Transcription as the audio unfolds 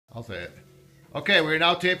I'll say it. Okay, we're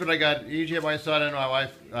now taping. I got EJ, my son, and my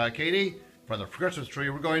wife, Katie, from the Christmas tree.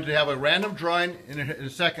 We're going to have a random drawing in a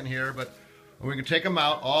second here, but we can take them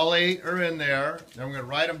out. All 8 are in there. Then we're going to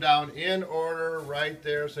write them down in order right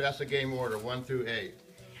there. So that's the game order, 1 through 8.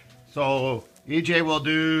 So EJ will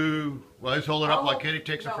do, well, let's hold it up like Katie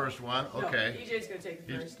takes the first one. Okay. No, EJ's going to take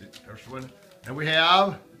the first one. And we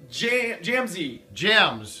have? Jamsy.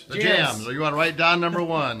 Jams. The jams. So you want to write down number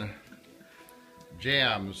 1.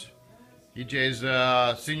 Jams. EJ's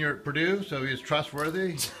senior at Purdue, so he's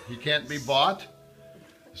trustworthy. He can't be bought.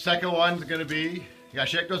 The second one's going to be, you got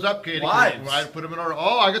to shake those up, Katie. Wives. I put them in order.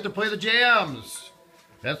 Oh, I get to play the jams.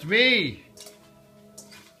 That's me.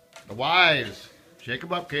 The wives. Shake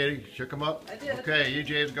them up, Katie. Shook them up. I did. Okay,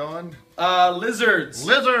 EJ's going. Lizards.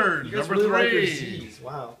 Lizards, You guys number really 3. like your Z's.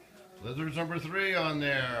 Wow. Lizards number 3 on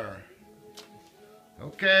there.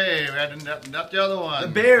 Okay, we had not the other one. The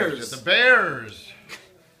Bears. The Bears.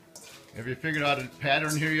 Have you figured out a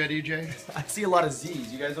pattern here yet, EJ? I see a lot of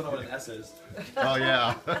Z's. You guys don't know what an S is. Oh,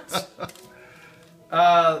 yeah.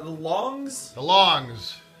 The Longs. The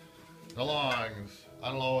Longs. The Longs. I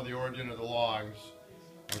don't know the origin of the Longs.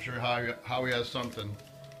 I'm sure Howie has something.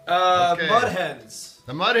 Okay. Mud Hens.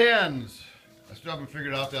 The Mud Hens. I still haven't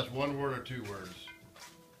figured out if that's 1 word or 2 words.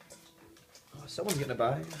 Oh, someone's getting a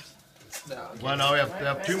buy. No. Well, no, we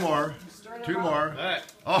have 2 more. 2 more. All right.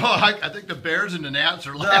 Oh, I think the Bears and the Nats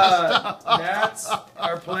are last. The Nats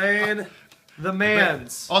are playing the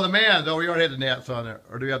Mans. Oh, the Mans. Oh, we already had the Nats on there.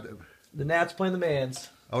 Or do we have The Nats playing the Mans.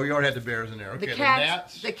 Oh, we already had the Bears in there. Okay,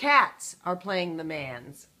 the Cats are playing the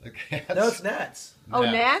Mans. The Cats. No, it's Nats. Oh,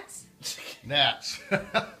 Nats? Nats.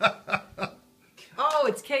 Oh,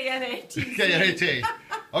 it's K-N-A-T-C. K-N-A-T.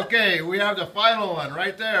 Okay, we have the final one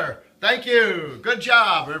right there. Thank you. Good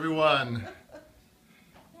job, everyone.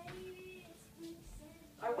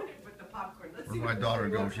 I wondered with the popcorn. Let's Where'd see my what daughter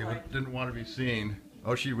this go? looks She like. didn't want to be seen.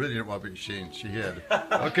 Oh, she really didn't want to be seen. She hid.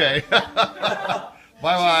 Okay.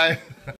 Bye-bye.